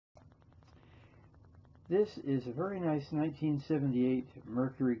This is a very nice 1978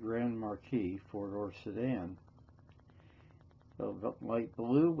 Mercury Grand Marquis four-door sedan. Light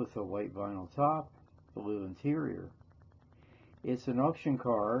blue with a white vinyl top, blue interior. It's an auction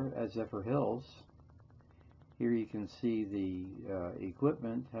car at Zephyr Hills. Here you can see the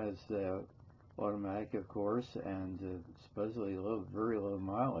equipment has the automatic, of course, and supposedly very low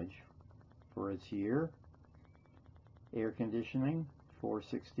mileage for its year. Air conditioning,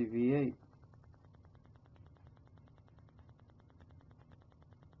 460 V8.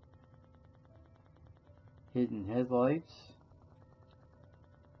 Hidden headlights.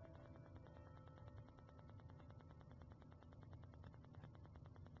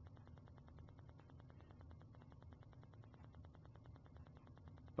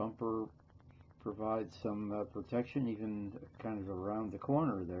 Bumper provides some protection even kind of around the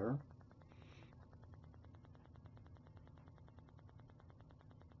corner there.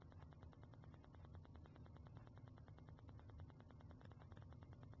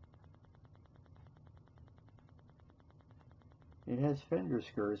 It has fender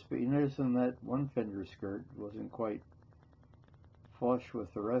skirts, but you notice on that one fender skirt wasn't quite flush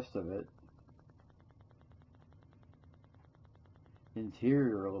with the rest of it.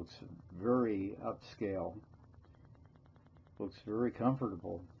 Interior looks very upscale. Looks very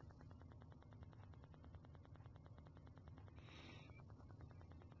comfortable.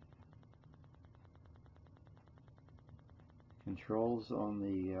 Controls on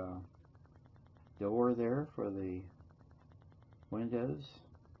the door there for the windows.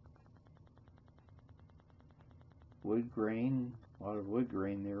 Wood grain, a lot of wood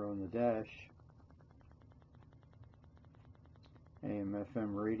grain there on the dash.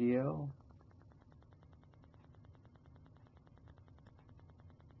 AM/FM radio.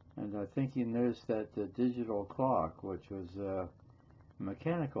 And I think you noticed that the digital clock, which was a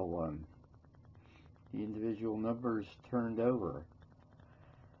mechanical one. The individual numbers turned over.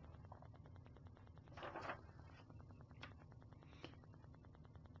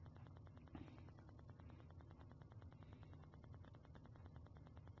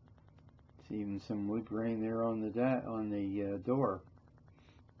 See even some wood grain there on the door.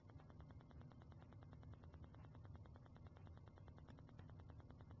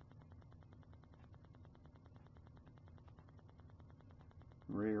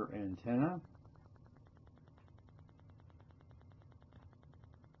 Rear antenna.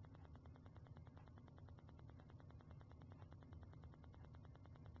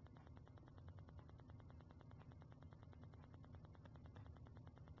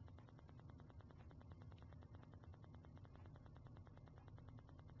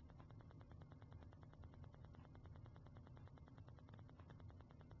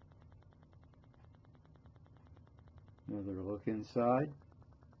 Another look inside.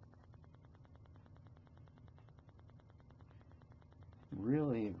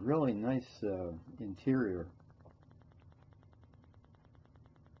 Really nice interior.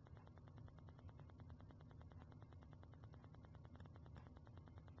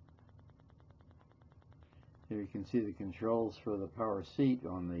 Here you can see the controls for the power seat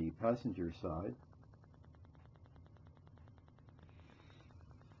on the passenger side.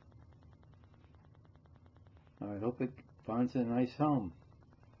 I hope it finds a nice home.